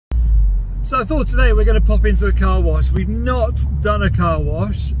So I thought today we're going to pop into a car wash. We've not done a car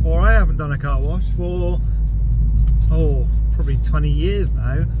wash, or I haven't done a car wash for, probably 20 years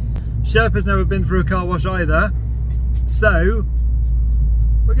now. Sherpa's never been through a car wash either. So,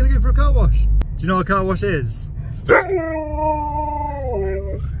 we're going to go for a car wash. Do you know what a car wash is?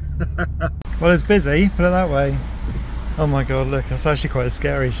 Well, it's busy, put it that way. Oh my god, look, that's actually quite a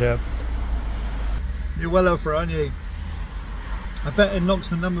scary Sherp. You're well up for it, aren't you? I bet it knocks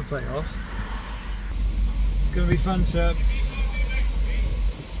my number plate off. It's going to be fun, Sherps.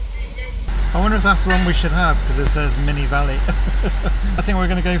 I wonder if that's the one we should have because it says Mini Valley. I think we're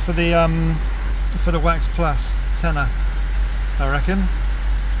going to go for the Wax Plus tenner, I reckon.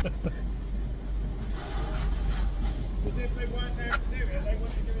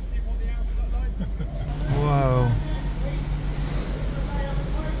 Whoa.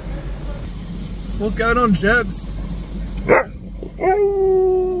 What's going on, Sherps?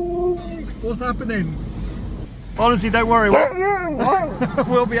 What's happening? Honestly, don't worry.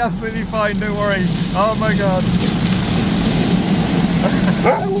 We'll be absolutely fine, don't worry. Oh my god.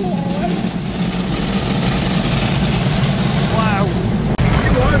 Wow.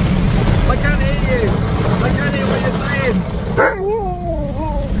 What? I can't hear you. I can't hear what you're saying.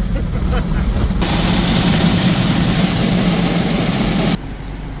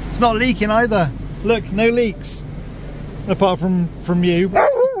 It's not leaking either. Look, no leaks. Apart from you.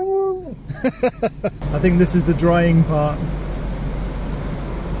 I think this is the drying part.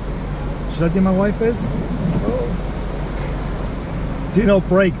 Should I do my wipers? Oh. Do not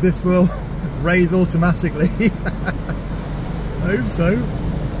brake, this will raise automatically. I hope so.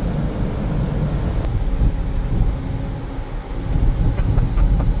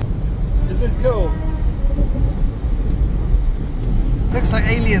 Is this cool? Looks like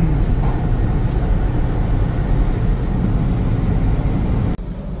aliens.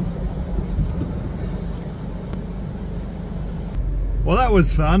 Well, that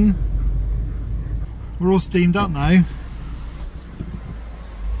was fun. We're all steamed up now.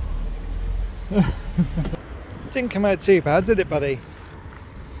 Didn't come out too bad, did it, buddy?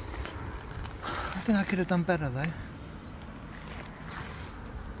 I think I could have done better though.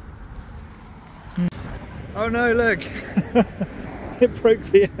 Oh no, look! It broke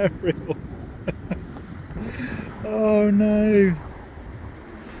the aerial. Oh no.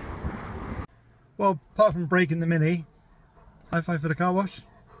 Well, apart from breaking the Mini, high five for the car wash.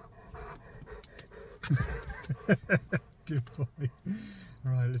 Good boy.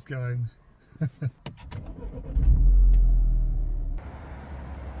 Right, let's go home.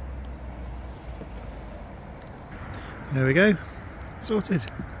 There we go. Sorted.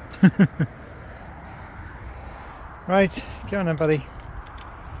 Right, go on then, buddy.